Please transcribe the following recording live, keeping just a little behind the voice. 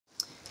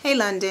Hey,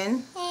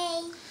 London.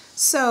 Hey.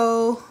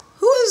 So,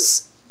 who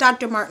is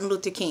Dr. Martin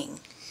Luther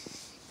King?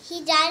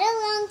 He died a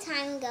long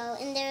time ago,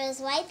 and there was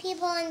white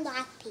people and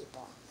black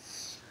people.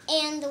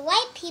 And the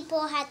white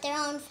people had their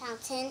own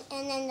fountain,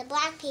 and then the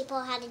black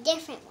people had a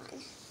different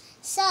one.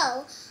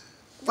 So,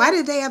 Why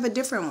did they have a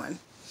different one?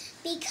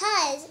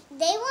 because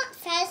they weren't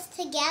friends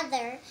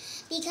together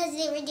because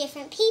they were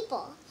different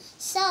people.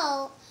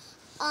 So,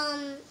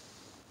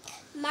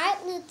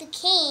 Martin Luther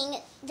King,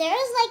 there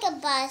was like a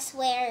bus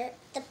where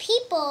the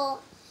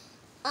people,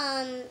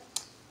 the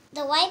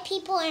white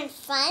people were in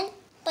front,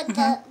 but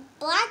the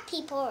black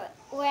people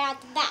were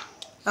at the back.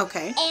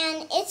 Okay.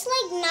 And it's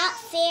like not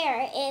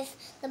fair if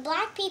the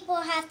black people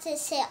have to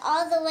sit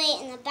all the way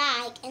in the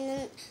back and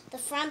then the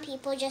front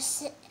people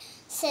just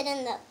sit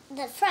in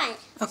the front.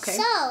 Okay.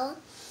 So,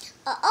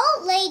 an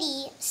old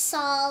lady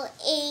saw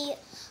a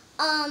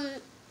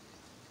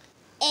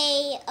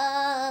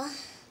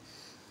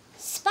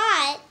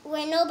spot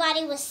where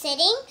nobody was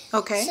sitting.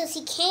 Okay. So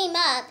she came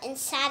up and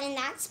sat in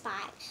that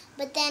spot.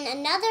 But then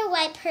another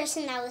white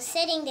person that was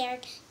sitting there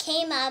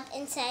came up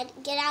and said,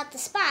 "Get out the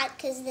spot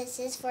because this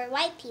is for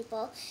white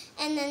people."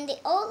 And then the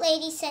old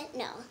lady said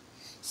no.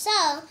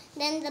 So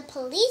then the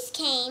police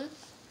came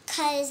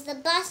because the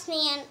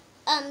busman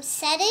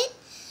said it.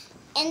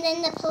 And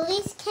then the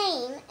police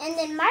came, and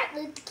then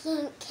Martin Luther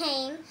King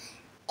came,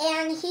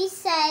 and he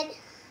said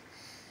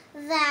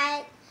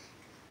that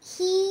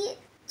he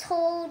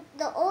told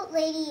the old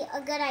lady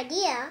a good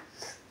idea.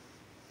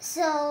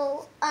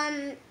 So,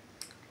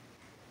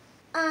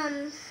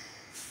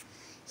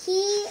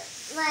 he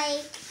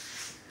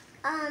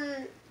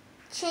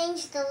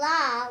changed the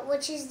law,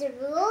 which is the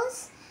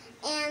rules,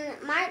 and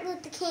Martin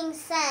Luther King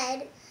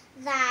said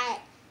that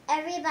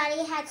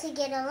everybody had to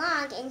get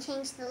along and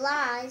change the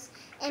laws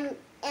and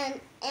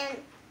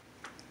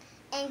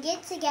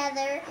get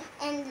together,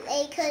 and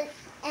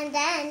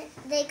then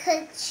they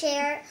could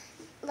share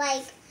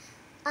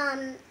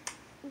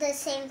the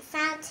same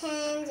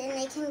fountains, and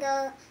they can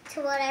go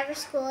to whatever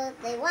school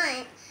they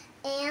want.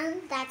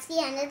 And that's the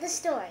end of the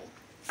story.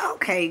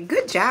 Okay,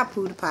 good job,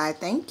 PewDiePie.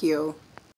 Thank you.